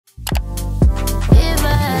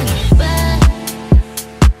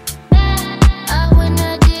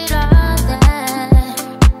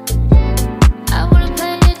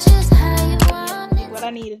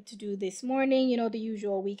do this morning. You know, the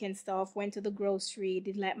usual weekend stuff. Went to the grocery,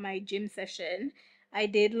 did like my gym session. I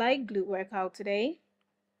did like glute workout today.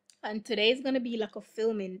 And today is gonna be like a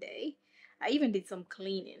filming day. I even did some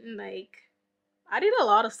cleaning. Like I did a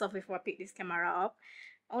lot of stuff before I picked this camera up.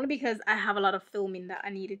 Only because I have a lot of filming that I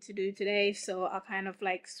needed to do today, so I'll kind of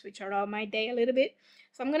like switch around my day a little bit.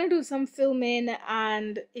 So I'm gonna do some filming,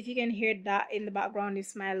 and if you can hear that in the background,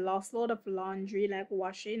 is my last load of laundry, like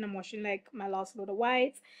washing. I'm washing like my last load of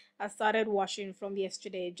whites. I started washing from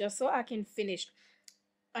yesterday just so I can finish.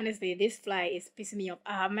 Honestly, this fly is pissing me off.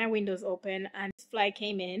 I have my windows open and this fly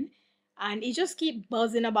came in and it just keep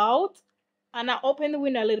buzzing about. And I opened the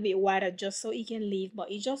window a little bit wider just so he can leave, but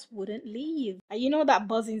he just wouldn't leave. And you know that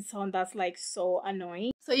buzzing sound that's like so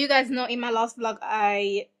annoying. So you guys know in my last vlog,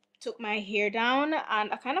 I took my hair down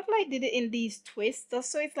and I kind of like did it in these twists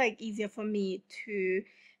just so it's like easier for me to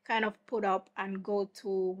kind of put up and go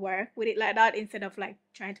to work with it like that instead of like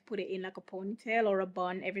trying to put it in like a ponytail or a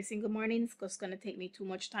bun every single morning. It's gonna take me too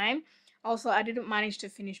much time. Also, I didn't manage to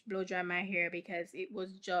finish blow dry my hair because it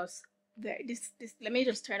was just very this let me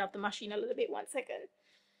just turn off the machine a little bit 1 second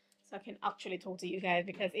so I can actually talk to you guys,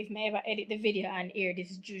 because if I ever edit the video and hear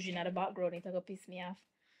this judging at the background, it's gonna piss me off.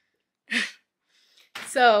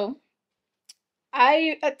 So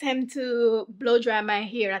I attempt to blow dry my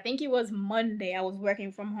hair. I think it was Monday. I was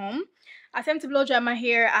working from home. I attempt to blow dry my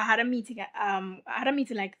hair. I had a meeting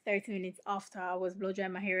like 30 minutes after I was blow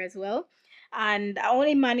drying my hair as well. And I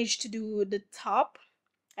only managed to do the top.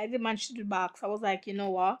 I didn't manage to do the back. So I was like, you know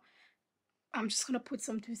what? I'm just gonna put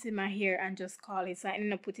some twists in my hair and just call it. So I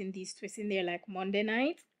ended up putting these twists in there like Monday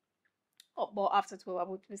night. But after 12 I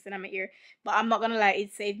put twists in my ear. But I'm not gonna lie,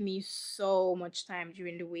 it saved me so much time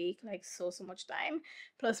during the week. Like so much time.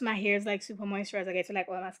 Plus my hair is like super moisturized. I get to like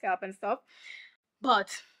oil my scalp and stuff. But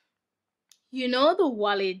you know the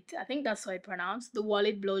wallet, I think that's how it's pronounced, the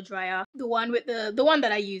wallet blow dryer, the one with the one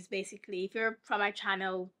that I use basically. If you're from my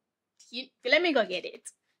channel, let me go get it.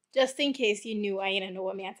 Just in case you knew, I didn't know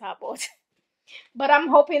what me I talk about. But I'm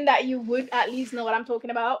hoping that you would at least know what I'm talking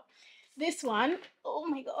about. This one, oh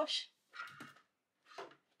my gosh.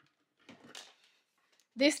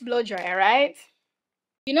 This blow dryer, right?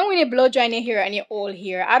 You know when you blow dry your hair and you're all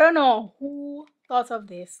here. I don't know who thought of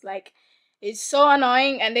this. Like, it's so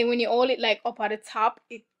annoying. And then when you hold it like up at the top,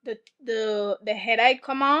 the headlight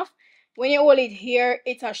come off. When you hold it here,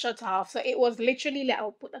 it's a shut off. So it was literally like,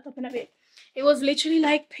 I'll put that up in a bit. It was literally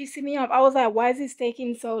like pissing me off. I was like, why is this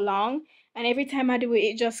taking so long? And every time I do it,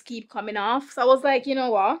 it just keep coming off. So I was like, you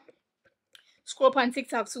know what? Scroll up on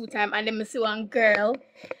TikTok sometime and then I see one girl.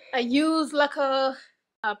 I use like a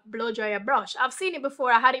blow dryer brush. I've seen it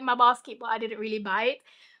before. I had it in my basket, but I didn't really buy it.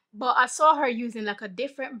 But I saw her using like a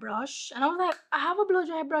different brush, and I was like, I have a blow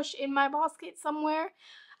dryer brush in my basket somewhere.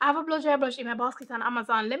 I have a blow dryer brush in my basket on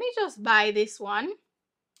Amazon. Let me just buy this one.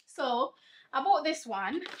 So I bought this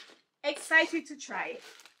one. Excited to try it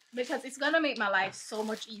because it's gonna make my life so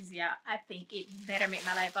much easier. I think it better make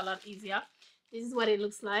my life a lot easier. This is what it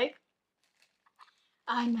looks like.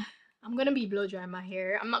 And I'm gonna be blow drying my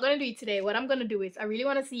hair. I'm not gonna do it today. What I'm gonna do is I really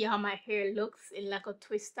want to see how my hair looks in like a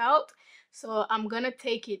twist out. So I'm gonna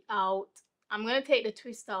take it out. I'm gonna take the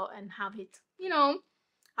twist out and have it, you know,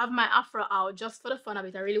 have my afro out just for the fun of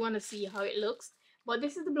it. I really want to see how it looks. But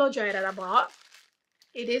this is the blow dryer that I bought.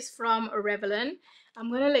 It is from Revlon.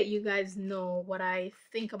 I'm gonna let you guys know what I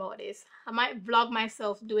think about this. I might vlog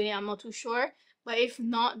myself doing it. I'm not too sure. But if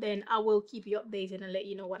not, then I will keep you updated and let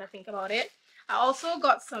you know what I think about it. I also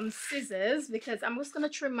got some scissors because I'm just gonna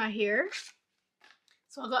trim my hair.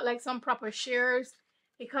 So I got like some proper shears.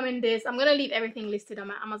 They come in this. I'm gonna leave everything listed on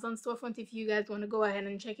my Amazon storefront if you guys want to go ahead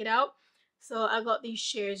and check it out. So I got these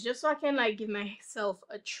shears just so I can like give myself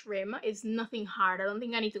a trim. It's nothing hard. I don't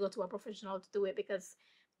think I need to go to a professional to do it because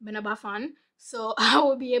I've been a fun. So I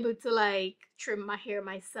will be able to like trim my hair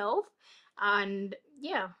myself. And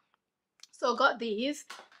yeah. So I got these.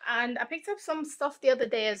 And I picked up some stuff the other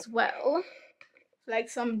day as well. Like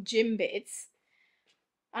some gym bits,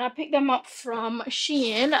 and I picked them up from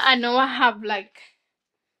Shein. I know I have like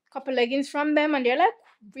a couple leggings from them and they're like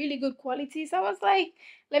really good quality, so I was like,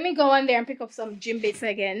 let me go on there and pick up some gym bits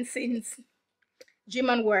again, since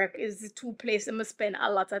gym and work is the two places I'm gonna spend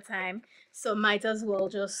a lot of time, so might as well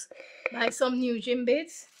just buy some new gym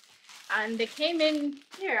bits. And they came in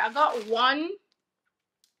here. I got one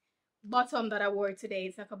bottom that I wore today.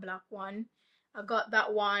 It's like a black one. I got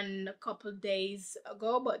that one a couple days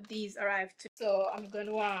ago, but these arrived too. So I'm going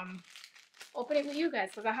to open it with you guys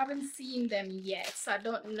because I haven't seen them yet. So I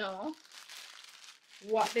don't know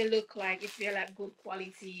what they look like, if they're like good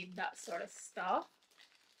quality, that sort of stuff.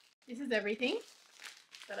 This is everything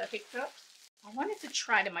that I picked up. I wanted to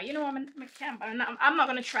try them. You know, I'm I'm not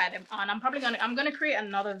gonna try them on. I'm gonna create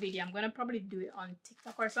another video. I'm gonna probably do it on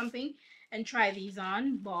TikTok or something and try these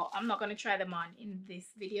on, but I'm not gonna try them on in this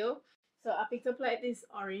video. So I picked up like this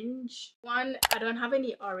orange one. I don't have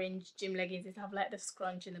any orange gym leggings. It have like the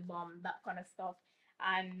scrunch in the bum, that kind of stuff,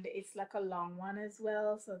 and it's like a long one as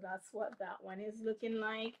well. So that's what that one is looking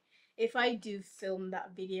like. If I do film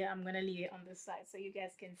that video, I'm gonna leave it on the side so you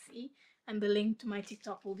guys can see, and the link to my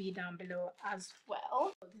TikTok will be down below as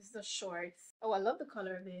well. So this is the shorts. Oh, I love the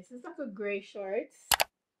color of this. It's like a gray shorts,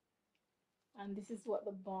 and this is what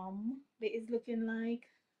the bum bit is looking like.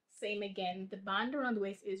 Same again, the band around the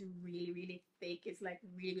waist is really thick. It's like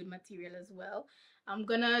really good material as well. I'm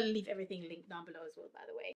gonna leave everything linked down below as well, by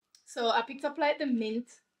the way. So I picked up like the mint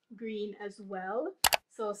green as well.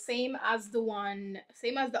 So same as the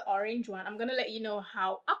orange one. I'm gonna let you know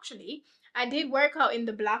how actually I did work out in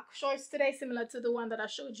the black shorts today, similar to the one that I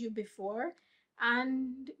showed you before,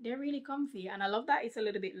 and they're really comfy, and I love that it's a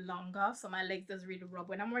little bit longer, so my legs does really rub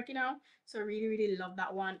when I'm working out. So I really love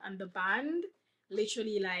that one, and the band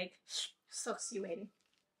literally like sucks you in,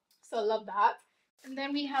 so I love that. And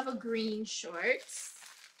then we have a green shorts,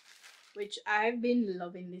 which I've been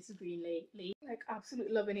loving this green lately, like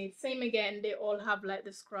absolutely loving it. Same again, they all have like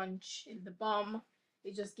the scrunch in the bum.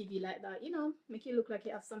 They just give you like that, you know, make you look like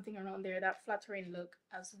you have something around there, that flattering look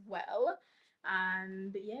as well.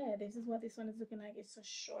 And yeah, this is what this one is looking like. It's so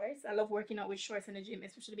shorts. I love working out with shorts in the gym,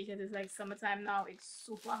 especially because it's like summertime now. It's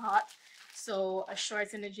super hot, so a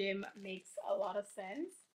shorts in the gym makes a lot of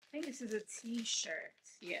sense. I think this is a t-shirt.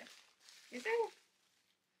 Yeah, is it?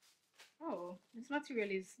 Oh, this material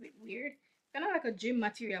is a bit weird. Kind of like a gym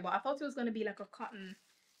material, but I thought it was going to be like a cotton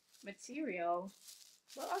material.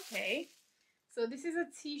 But okay. So this is a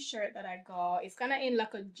t-shirt that I got. It's kind of in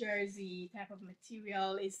like a jersey type of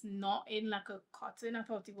material. It's not in like a cotton. I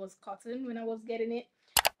thought it was cotton when I was getting it.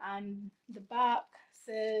 And the back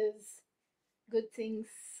says, good things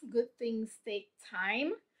take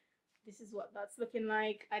time. This is what that's looking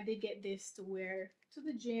like. I did get this to wear to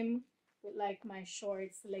the gym with like my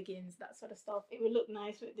shorts, leggings, that sort of stuff. It would look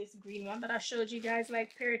nice with this green one that I showed you guys,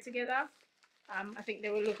 like paired together. I think they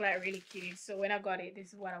would look like really cute. So when I got it,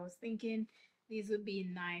 this is what I was thinking. These would be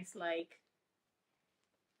nice, like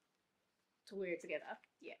to wear together.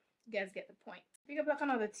 Yeah, you guys get the point. Pick up like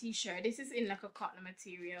another t-shirt. This is in like a cotton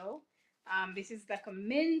material. This is like a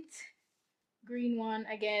mint green one.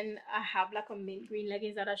 Again, I have like a mint green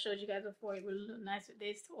leggings that I showed you guys before. It will look nice with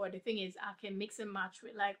this, or the thing is I can mix and match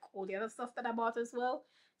with like all the other stuff that I bought as well.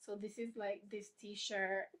 So this is like this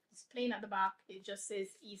t-shirt. It's plain at the back. It just says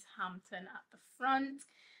East Hampton at the front,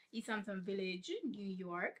 East Hampton Village, New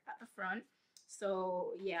York at the front.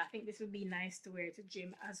 So yeah, I think this would be nice to wear to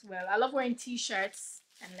gym as well. I love wearing t-shirts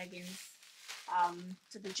and leggings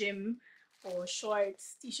to the gym, or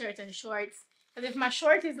shorts, t-shirts and shorts. Because if my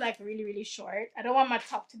short is like really short, I don't want my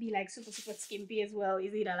top to be like super skimpy as well.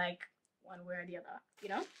 It's either like one way or the other, you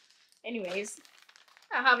know? Anyways,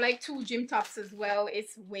 I have like two gym tops as well.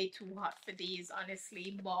 It's way too hot for these,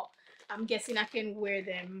 honestly, but I'm guessing I can wear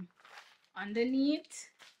them underneath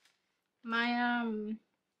my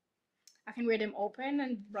I can wear them open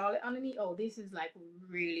and roll it underneath. Oh, this is like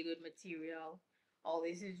really good material. Oh,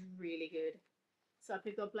 this is really good. So I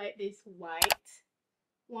pick up like this white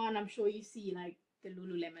one. I'm sure you see like the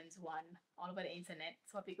Lululemon's one all over the internet.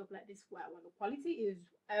 So I pick up like this white one. The quality is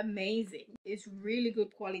amazing. It's really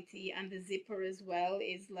good quality, and the zipper as well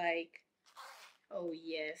is like, oh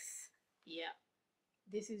yes, yeah.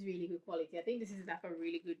 This is really good quality. I think this is like a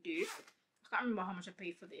really good dupe. I can't remember how much I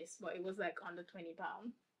paid for this, but it was like under £20.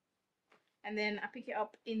 And then I pick it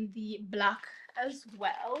up in the black as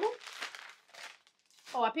well.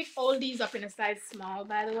 Oh, I picked all these up in a size small,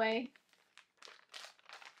 by the way.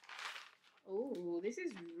 Oh, this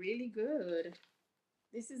is really good.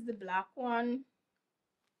 This is the black one.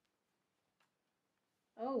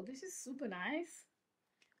 Oh, this is super nice.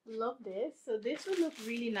 Love this. So this would look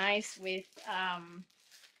really nice with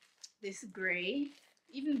this gray.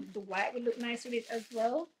 Even the white would look nice with it as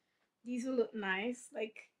well. These will look nice,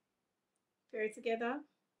 like paired together.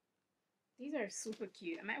 These are super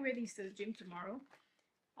cute. I might wear these to the gym tomorrow.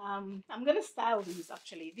 I'm gonna style these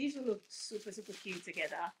actually. These will look super cute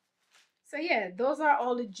together. So yeah, those are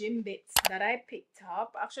all the gym bits that I picked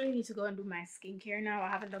up. I actually need to go and do my skincare now. I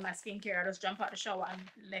haven't done my skincare. I just jumped out the shower and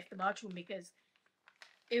left the bathroom because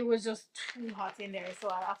it was just too hot in there. So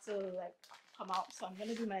I have to like come out. So I'm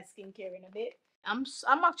gonna do my skincare in a bit. I'm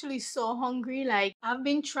actually so hungry. Like I've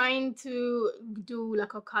been trying to do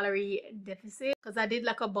like a calorie deficit because I did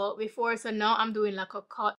like a bulk before. So now I'm doing like a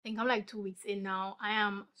cut. I think I'm like 2 weeks in now. I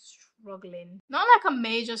am struggling. Not like a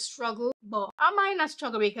major struggle, but I might not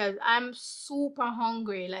struggle because I'm super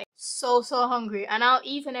hungry, like so hungry, and I'll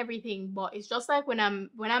eat and everything. But it's just like when I'm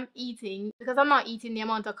eating, because I'm not eating the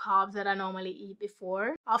amount of carbs that I normally eat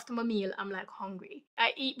before. After my meal, I'm like hungry.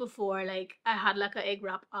 I eat before, like I had like an egg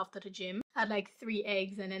wrap after the gym. I had like 3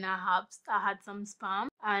 eggs, and then I had some spam.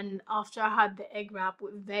 And after I had the egg wrap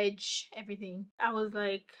with veg, everything, I was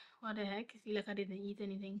like, what the heck? I feel like I didn't eat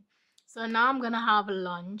anything. So now I'm gonna have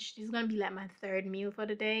lunch. This is gonna be like my third meal for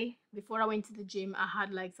the day. Before I went to the gym, I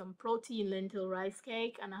had like some protein lentil rice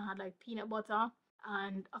cake, and I had like peanut butter.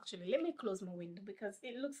 And actually, let me close my window because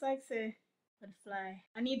it looks like a fly.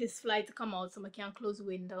 I need this fly to come out so I can close the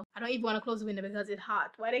window. I don't even want to close the window because it's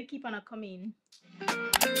hot. Why they keep on coming?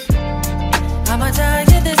 I'ma tell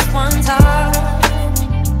you this one time.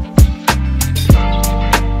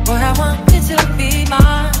 Boy, I want you to be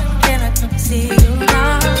mine. Can I come see you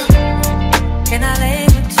now? Can I lay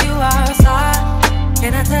with you outside?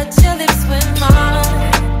 Can I touch your lips with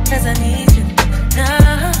mine? 'Cause I need you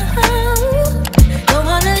now. Don't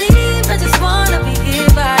wanna leave, I just wanna be here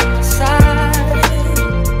by your side.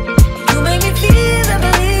 You make me feel and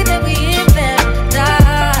believe that we in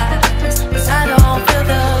paradise. 'Cause I don't feel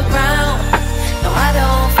the ground. No, I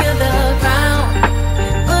don't feel the ground.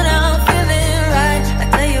 But I'm feeling right. I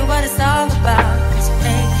tell you what it's all about. 'Cause you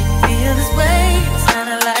make me feel this way. It's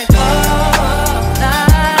kinda like,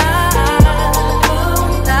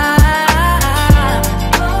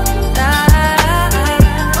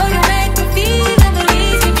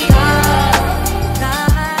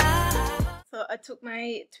 I took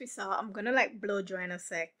my twist out. I'm gonna like blow dry in a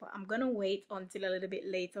sec, but I'm gonna wait until a little bit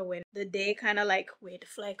later when the day kind of like, wait,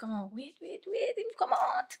 fly, come on, wait, him come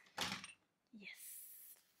out. Yes,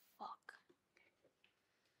 fuck.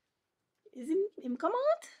 Is him come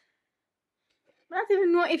out? I don't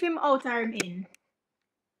even know if him out or him in.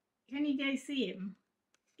 Can you guys see him?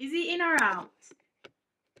 Is he in or out?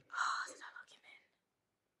 Oh, did I look him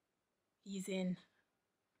in? He's in.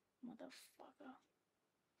 Motherfucker.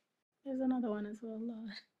 There's another one as well, Lord.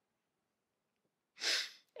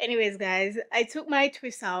 Anyways, guys, I took my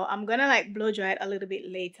twist out. I'm gonna like blow dry it a little bit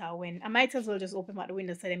later when I might as well just open up the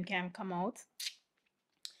window so them can come out.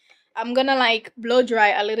 I'm gonna like blow dry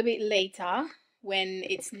a little bit later when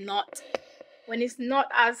it's not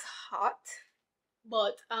as hot.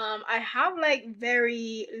 But I have like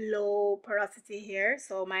very low porosity hair,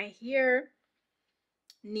 so my hair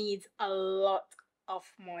needs a lot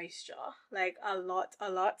of moisture, like a lot.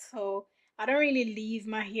 So I don't really leave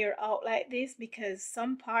my hair out like this because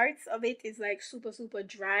some parts of it is like super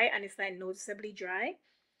dry and it's like noticeably dry,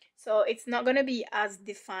 so it's not gonna be as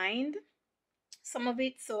defined, some of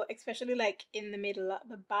it. So especially like in the middle at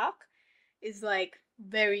the back is like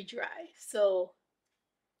very dry. So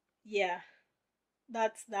yeah,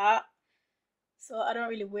 that's that. So I don't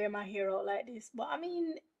really wear my hair out like this, but I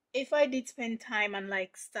mean, if I did spend time and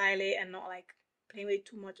like style it and not like play with it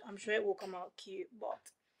too much, I'm sure it will come out cute,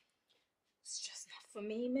 but it's just not for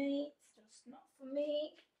me, mate. It's just not for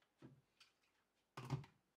me.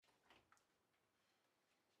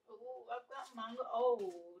 Oh, I've got mango.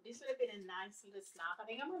 Oh, this would have been a nice little snack. I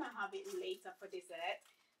think I'm gonna have it later for dessert.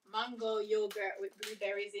 Mango yogurt with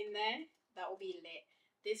blueberries in there. That will be lit.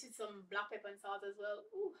 This is some black pepper and salt as well.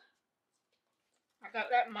 Ooh. I got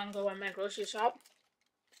that mango at my grocery shop.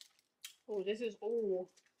 Oh, this is, oh,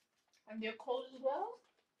 and they're cold as well.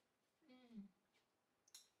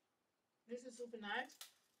 This is super nice.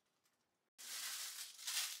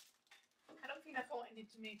 I don't think I want any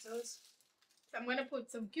tomatoes, so I'm gonna put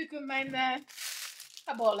some cucumber in there.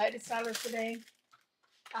 I bought like the salad today.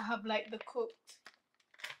 I have like the cooked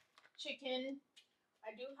chicken.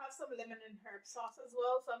 I do have some lemon and herb sauce as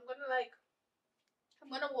well, so I'm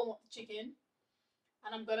gonna warm up the chicken,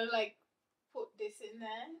 and I'm gonna like put this in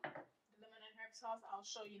there, the lemon and herb sauce. I'll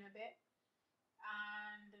show you in a bit.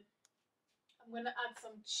 And I'm gonna add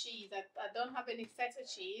some cheese. I don't have any feta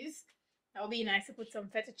cheese. That would be nice to put some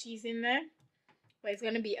feta cheese in there, but it's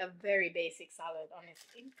gonna be a very basic salad,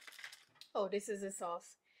 honestly. Oh, this is the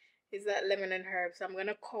sauce. Is that lemon and herb? So I'm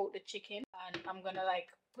gonna coat the chicken and I'm gonna like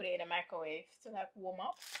put it in a microwave to like warm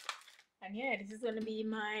up. And yeah, this is gonna be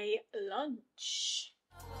my lunch.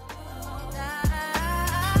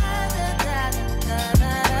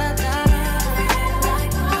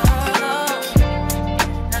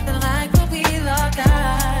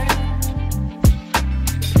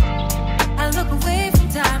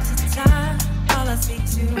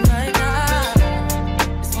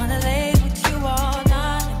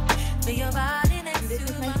 This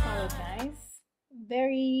is my salad, guys.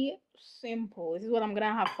 Very simple. This is what I'm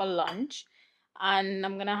gonna have for lunch, and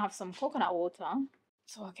I'm gonna have some coconut water.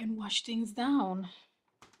 so I can wash things down.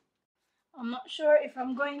 I'm not sure if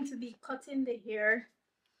I'm going to be cutting the hair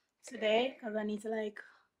today because I need to like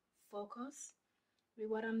focus with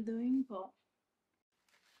what I'm doing, but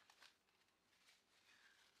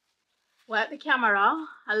well, the camera,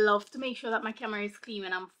 I love to make sure that my camera is clean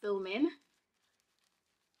when I'm filming.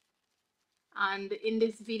 And in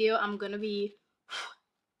this video, I'm gonna be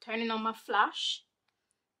turning on my flash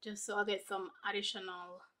just so I get some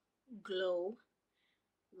additional glow,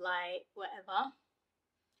 light, whatever.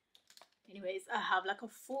 Anyways, I have like a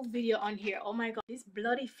full video on here. Oh my god, this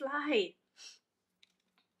bloody fly.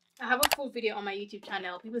 I have a full video on my YouTube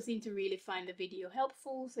channel. People seem to really find the video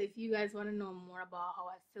helpful. So if you guys want to know more about how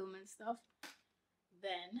I film and stuff,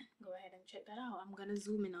 then go ahead and check that out. I'm going to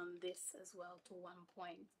zoom in on this as well to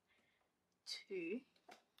 1.2.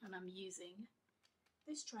 And I'm using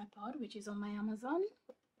this tripod, which is on my Amazon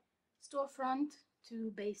storefront,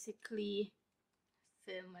 to basically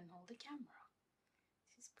film and hold the camera.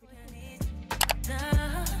 This is pretty cool.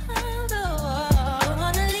 I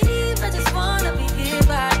wanna leave, I just wanna be here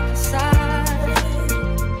by your side.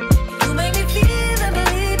 You make me feel and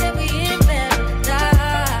believe that we ain't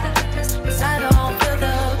paradise. 'Cause I don't feel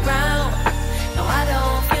the ground, no I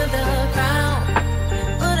don't feel the ground,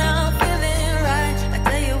 but I'm feeling right. I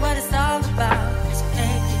tell you what it's all about. Just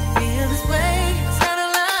make you feel this way. It's not a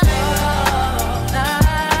lie.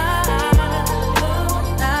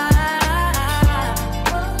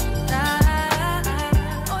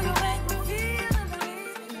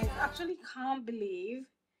 Can't believe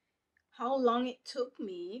how long it took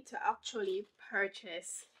me to actually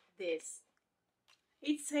purchase this.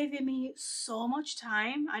 It's saving me so much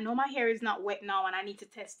time. I know my hair is not wet now and I need to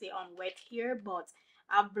test it on wet hair, but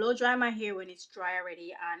I blow dry my hair when it's dry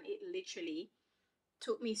already, and it literally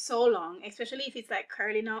took me so long, especially if it's like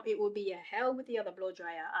curly now. It will be a hell with the other blow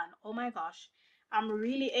dryer, and oh my gosh, I'm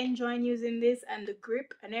really enjoying using this and the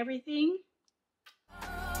grip and everything.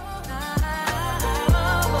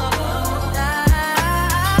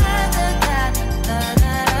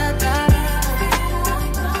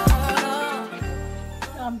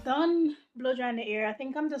 I'm done blow drying the hair. I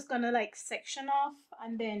think I'm just gonna like section off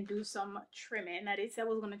and then do some trimming. I did say I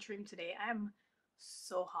was gonna trim today. I'm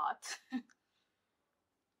so hot.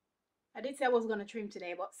 I did say I was gonna trim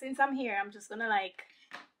today, but since I'm here, I'm just gonna like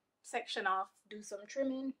section off, do some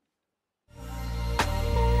trimming.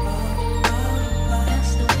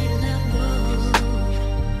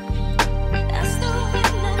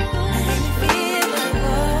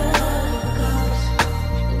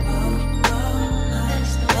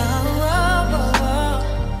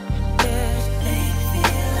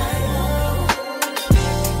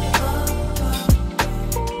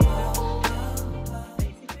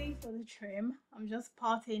 Trim, I'm just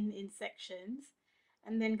parting in sections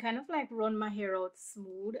and then kind of like run my hair out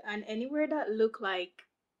smooth, and anywhere that look like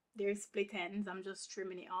there's split ends, I'm just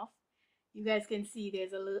trimming it off. You guys can see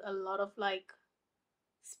there's a lot of like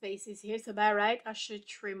spaces here, so by right I should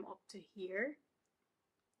trim up to here.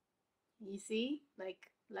 You see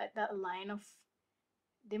like that line of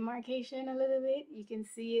demarcation a little bit, you can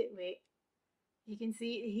see it. Wait, you can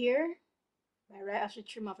see it here. By right I should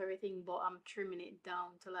trim off everything, but I'm trimming it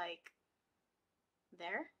down to like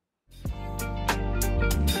there.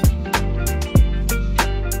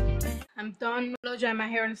 I'm done blow drying my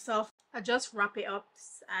hair and stuff. I just wrap it up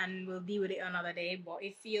and we'll deal with it another day, but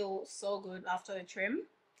it feels so good after the trim.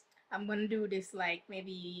 I'm gonna do this like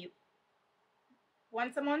maybe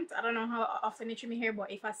once a month. I don't know how often you trim your hair,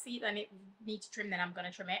 but if I see it and it needs trim, then I'm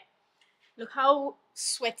gonna trim it. Look how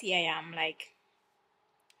sweaty I am. Like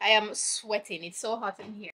I am sweating. It's so hot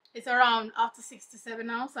in here. It's around after 6 to 7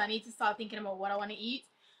 now, so I need to start thinking about what I want to eat.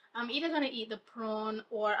 I'm either going to eat the prawn,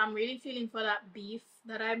 or I'm really feeling for that beef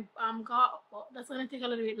that I got. Well, that's going to take a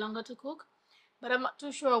little bit longer to cook, but I'm not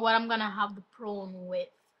too sure what I'm going to have the prawn with.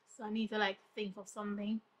 So I need to like think of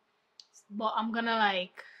something. But I'm going to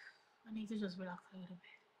like, I need to just relax a little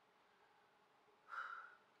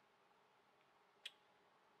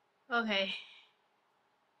bit. Okay.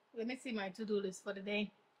 Let me see my to-do list for the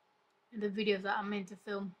day and the videos that I'm meant to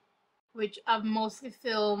film, which I've mostly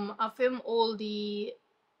filmed. I filmed all the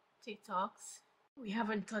TikToks. We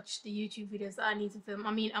haven't touched the YouTube videos that I need to film.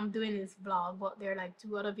 I mean, I'm doing this vlog, but there are like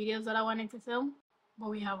 2 other videos that I wanted to film, but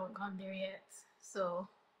we haven't gone there yet. So,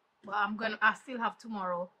 but I still have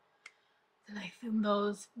tomorrow to like film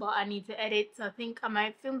those, but I need to edit. So I think I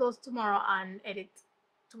might film those tomorrow and edit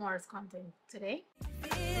tomorrow's content today.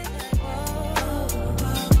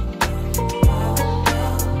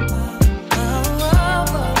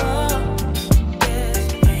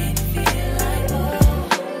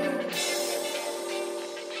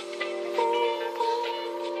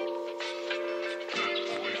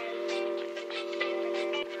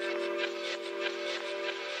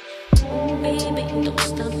 Baby, don't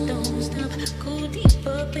stop, go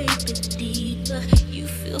deeper, baby, deeper. You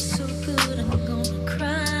feel so good, I'm gonna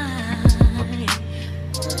cry.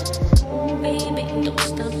 Baby, don't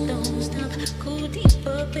stop, go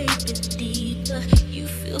deeper, baby, deeper. You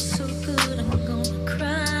feel so good, I'm gonna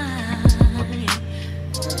cry.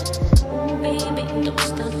 Baby, don't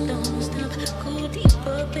stop, go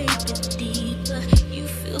deeper, baby, deeper. You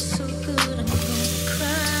feel so good, I'm gonna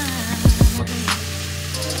cry.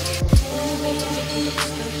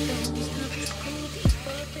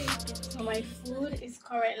 So my food is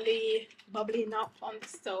currently bubbling up on the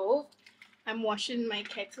stove. I'm washing my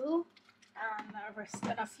kettle and I've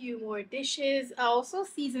done a few more dishes. I also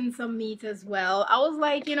seasoned some meat as well. I was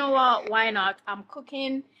like, you know what, why not? I'm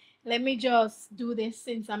cooking. Let me just do this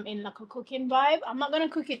since I'm in like a cooking vibe. I'm not gonna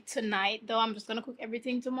cook it tonight though. I'm just gonna cook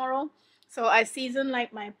everything tomorrow. So I seasoned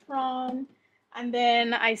like my prawn and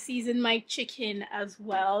then I seasoned my chicken as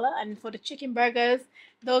well. And for the chicken burgers,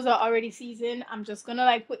 those are already seasoned. I'm just gonna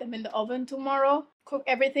like put them in the oven tomorrow, cook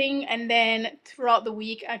everything, and then throughout the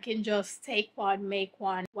week I can just take one, make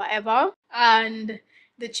one, whatever. And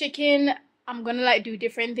the chicken, I'm gonna like do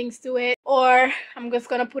different things to it, or I'm just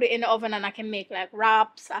gonna put it in the oven and I can make like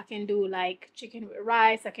wraps. I can do like chicken with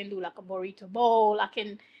rice, I can do like a burrito bowl, I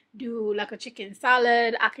can do like a chicken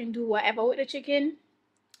salad, I can do whatever with the chicken.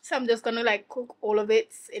 So I'm just gonna like cook all of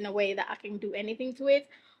it in a way that I can do anything to it,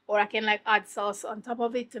 or I can like add sauce on top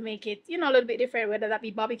of it to make it, you know, a little bit different, whether that be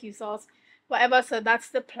barbecue sauce, whatever. So that's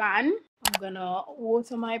the plan. I'm gonna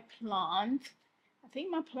water my plant. I think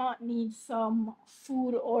my plant needs some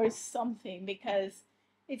food or something because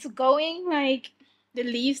it's going like the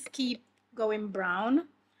leaves keep going brown.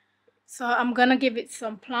 So I'm gonna give it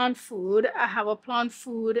some plant food. I have a plant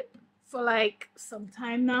food for like some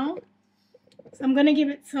time now. So I'm gonna give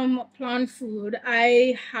it some plant food.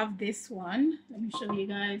 I have this one. Let me show you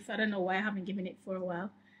guys. I don't know why I haven't given it for a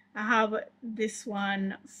while. I have this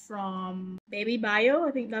one from Baby Bio.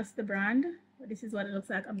 I think that's the brand. But this is what it looks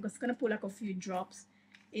like. I'm just gonna put like a few drops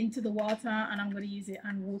into the water and I'm gonna use it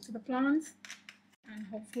and water the plants. And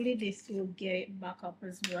hopefully this will get it back up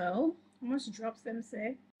as well. How much drops them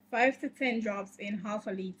say? 5 to 10 drops in half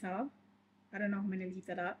a liter. I don't know how many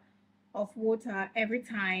liter that of water every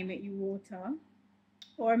time you water,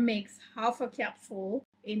 or mix half a capful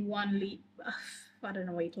in 1 liter. I don't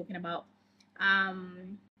know what you're talking about.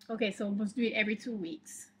 Okay, so we must do it every 2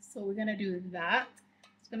 weeks. So we're gonna do that.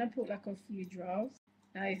 It's gonna put like a few drops.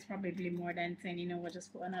 That is probably more than 10. You know, we'll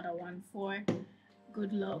just put another one for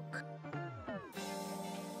good luck.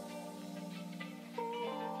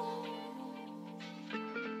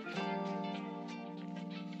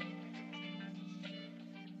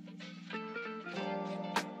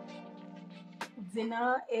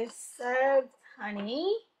 Dinner is served, honey.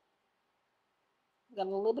 Got a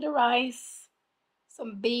little bit of rice,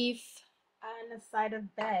 some beef, and a side of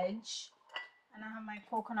veg. And I have my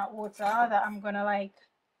coconut water that I'm gonna like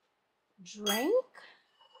drink.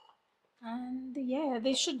 And yeah,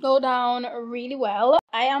 this should go down really well.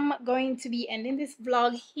 I am going to be ending this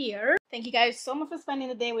vlog here. Thank you guys so much for spending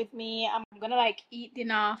the day with me. I'm gonna like eat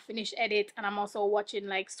dinner, finish edit, and I'm also watching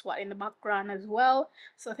like SWAT in the background as well.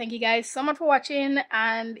 So thank you guys so much for watching,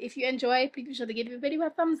 and if you enjoy, please be sure to give the video a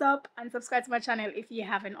thumbs up and subscribe to my channel if you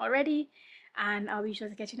haven't already, and I'll be sure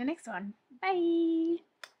to catch you in the next one. Bye.